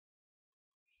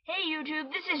Hey YouTube,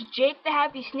 this is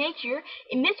Jakethehappysnake here.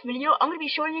 In this video, I'm going to be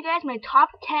showing you guys my top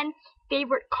 10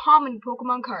 favorite common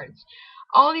Pokemon cards.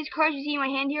 All these cards you see in my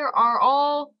hand here are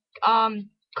all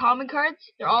common cards.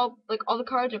 They're all, all the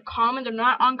cards are common. They're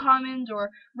not uncommons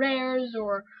or rares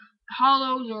or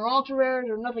hollows or ultra rares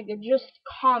or nothing. They're just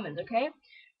commons, okay?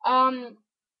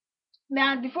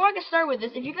 Now, before I get started with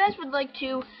this, if you guys would like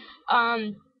to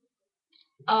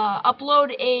upload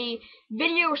a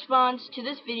video response to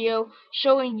this video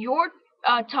showing your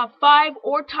top 5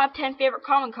 or top 10 favorite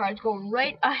common cards, go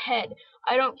right ahead.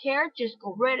 I don't care, just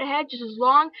go right ahead, just as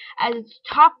long as it's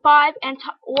top 5 and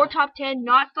or top 10,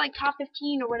 not like top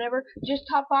 15 or whatever, just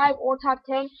top 5 or top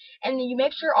 10, and then you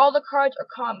make sure all the cards are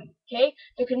common, okay?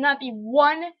 There could not be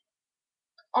one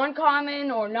uncommon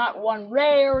or not one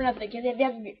rare or nothing. They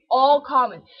have to be all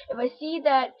common. If I see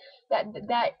that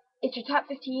it's your top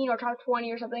 15 or top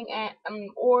 20 or something, and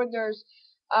or there's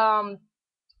one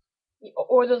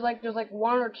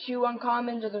or two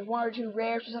uncommons, or there's one or two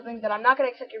rares or something, then I'm not gonna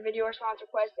accept your video response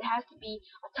request. It has to be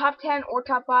a top 10 or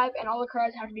top 5, and all the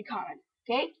cards have to be common.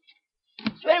 Okay?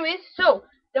 So anyways,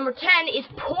 number 10 is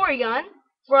Porygon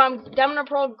from Diamond and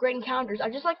Pearl Great Encounters. I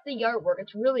just like the artwork.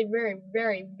 It's really very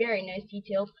nice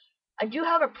details. I do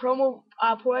have a promo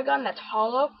Porygon that's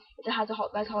hollow. It has a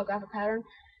nice holographic pattern,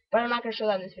 but I'm not going to show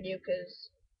that in this video because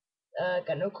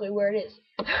got no clue where it is.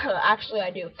 Actually, I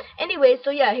do. Anyway,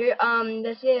 so yeah, here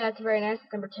that's very nice.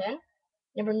 Number 10.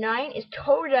 Number 9 is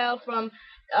Totodile from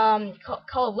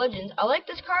Call of Legends. I like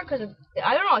this card because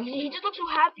I don't know, he just looks so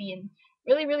happy and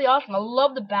really awesome. I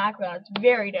love the background. It's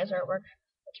very nice artwork.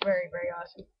 It's very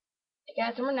awesome. Okay,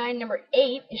 that's number 9. Number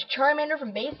 8 is Charmander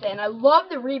from Base Set, and I love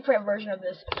the reprint version of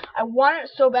this. I want it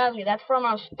so badly. That's from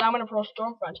Diamond and Pearl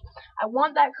Stormfront. I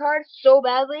want that card so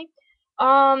badly.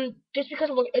 Just because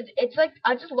look, it's like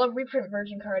I just love reprint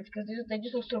version cards because they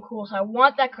just look so cool. So I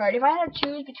want that card. If I had to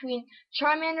choose between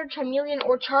Charmander, Charmeleon,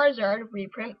 or Charizard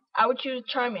reprint, I would choose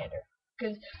Charmander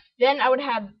because then I would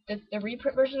have the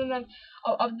reprint version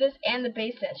of this and the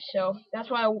base set. So that's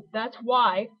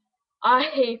why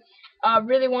I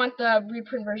really want the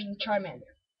reprint version of Charmander.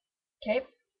 Okay,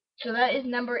 so that is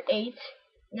number 8.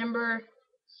 Number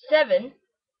 7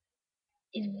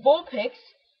 is Vulpix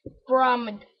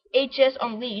from HS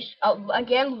Unleashed.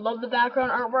 Again, love the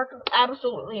background artwork,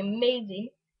 absolutely amazing.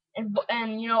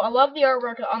 And you know, I love the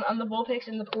artwork on the Vulpix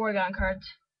and the Porygon cards.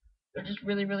 They're just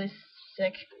really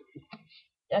sick.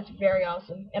 That's very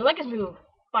awesome. And I like his move,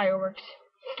 Fireworks.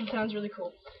 It sounds really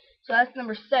cool. So that's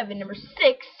number 7. Number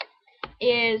 6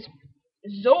 is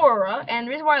Zora, and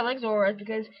the reason why I like Zora is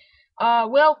because,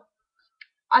 well,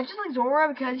 I just like Zora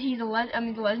because he's the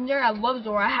legendary. I love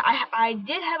Zora. I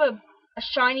did have a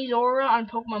shiny Zora on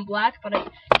Pokemon Black, but I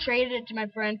traded it to my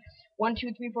friend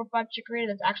 12345 Chikorita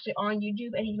that's actually on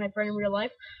YouTube, and he's my friend in real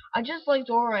life. I just like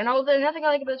Zora, and another thing I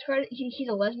like about this card, he's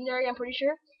a legendary, I'm pretty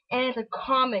sure, and it's a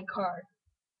common card.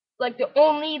 Like the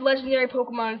only legendary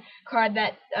Pokemon card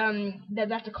that's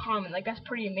a common. Like that's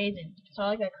pretty amazing. So I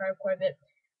like that card quite a bit.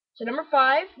 So number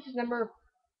 5, this is number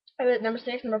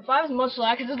 6. Number 5 is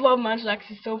Munchlax. I just love Munchlax.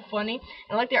 He's so funny.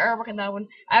 And I like the artwork on that one.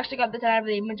 I actually got this out of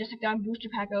the Majestic Dawn booster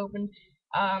pack I opened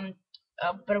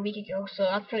about a week ago. So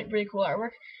that's pretty cool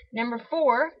artwork. Number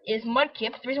 4 is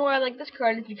Mudkip. The reason why I like this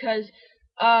card is because,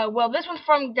 well, this one's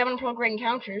from Diamond and Pearl Great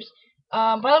Encounters.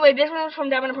 By the way, this one was from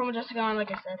Diamond and Pearl Majestic Dawn,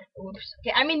 like I said. Oops.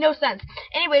 Okay, I mean no sense.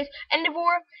 Anyways,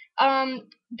 Endeavor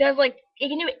does like it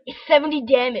can do 70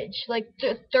 damage, like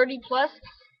 30 plus.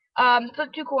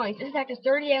 Flip 2 coins. This attack does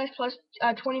 30 damage plus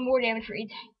 20 more damage for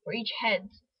each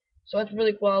heads. So that's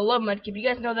really cool. I love Mudkip. You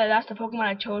guys know that that's the Pokemon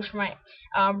I chose for my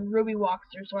Ruby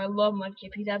walkthrough. So I love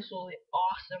Mudkip. He's absolutely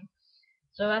awesome.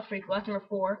 So that's pretty cool. That's number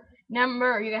 4.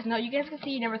 You guys can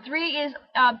see number 3 is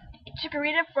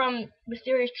Chikorita from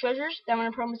Mysterious Treasures. Diamond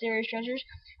and Pearl Mysterious Treasures.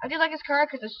 I just like this card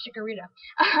because it's Chikorita.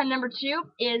 Number 2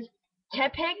 is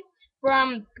Tepig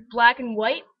from Black and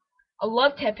White. I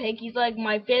love Tepig. He's like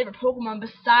my favorite Pokemon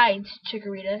besides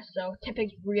Chikorita. So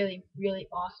Tepig's really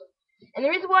awesome. And the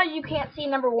reason why you can't see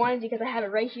number 1 is because I have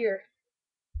it right here.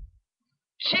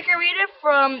 Chikorita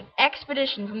from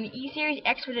Expedition, from the E-Series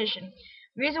Expedition.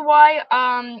 The reason why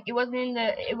it wasn't in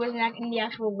the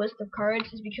actual list of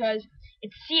cards is because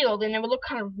it's sealed and it would look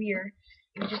kind of weird.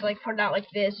 You would just like put it out like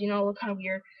this, you know, it would look kind of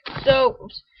weird. So,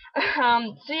 oops.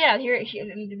 So yeah, here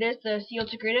this the sealed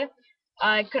Chikorita.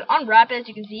 I could unwrap it, as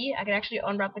you can see. I could actually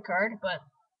unwrap the card, but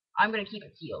I'm gonna keep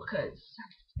it sealed because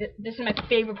this is my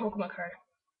favorite Pokemon card.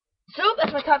 So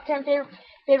that's my top 10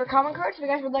 favorite common cards. If you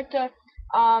guys would like to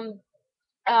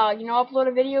upload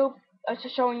a video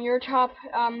showing your top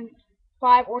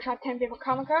 5 or top 10 favorite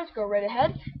common cards, go right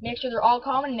ahead. Make sure they're all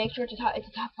common. Make sure it's a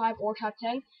top 5 or top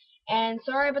 10. And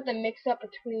sorry about the mix-up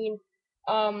between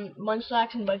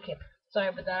Munchlax and Mudkip. Sorry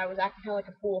about that. I was acting kind of like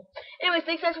a fool. Anyways,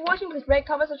 thanks guys for watching. Please rate,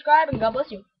 comment, subscribe, and God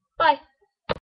bless you. Bye.